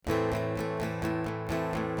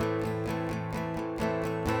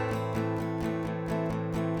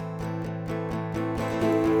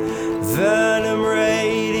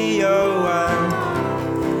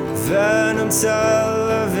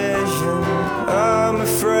television. I'm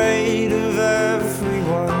afraid of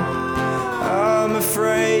everyone. I'm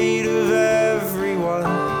afraid of everyone.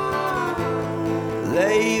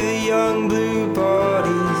 Lay the young blue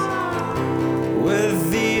bodies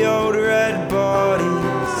with the old red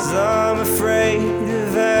bodies. I'm afraid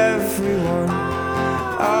of everyone.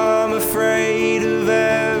 I'm afraid of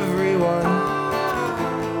everyone.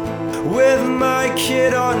 With my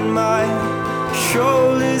kid on my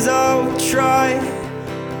shoulders, I'll try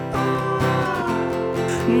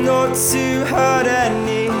not to hurt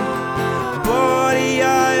anybody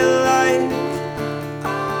I like,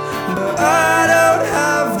 but I don't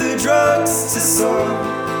have the drugs to sort.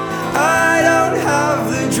 I don't have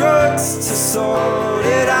the drugs to sort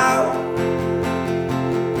it out.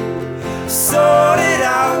 Sort it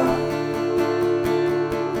out.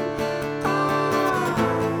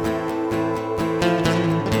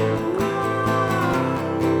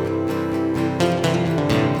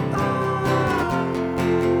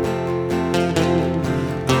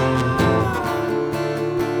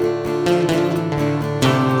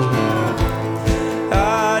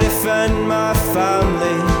 My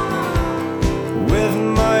family with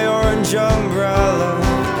my orange umbrella.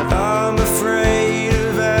 I'm afraid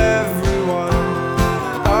of everyone.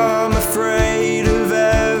 I'm afraid of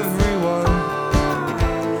everyone.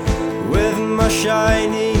 With my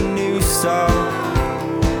shiny new sock,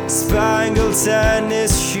 spangled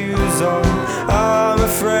tennis shoes on. I'm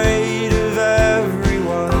afraid of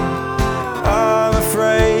everyone. I'm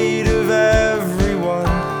afraid of everyone.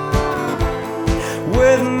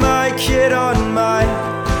 With my kid on my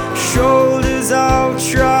shoulders, I'll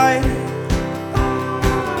try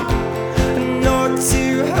not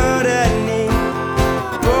to hurt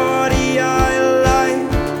anybody I like,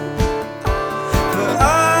 but I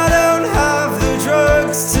don't have the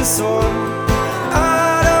drugs to sort. I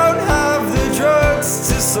don't have the drugs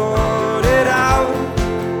to sort it out.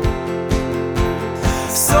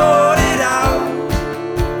 Sort it out.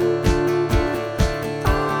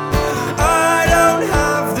 I don't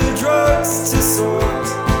have the drugs to sort.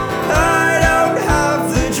 I don't have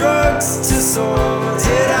the drugs to sort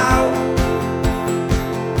it out.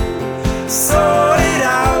 Sort it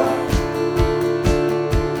out.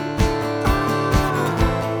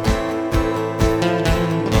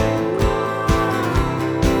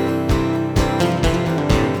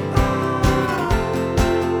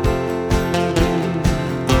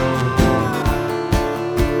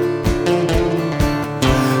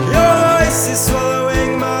 Your voice is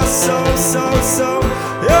swallowing my soul, so.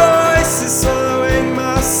 Your voice is swallowing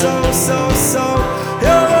my soul, so.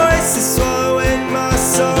 Your voice is swallowing my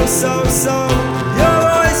soul, so. Your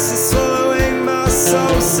voice is swallowing my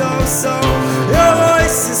soul, so. Your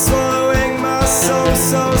voice is swallowing my soul,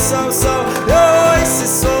 so. Your voice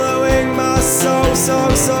is swallowing my soul, so.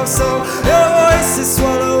 Your voice is swallowing my soul, so. Your voice is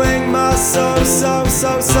swallowing my soul, so.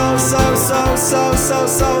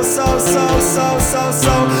 Your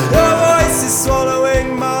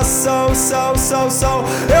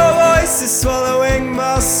voice is swallowing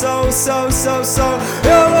my soul, so.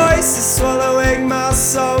 Your voice is swallowing my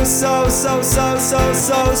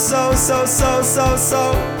soul,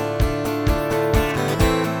 so.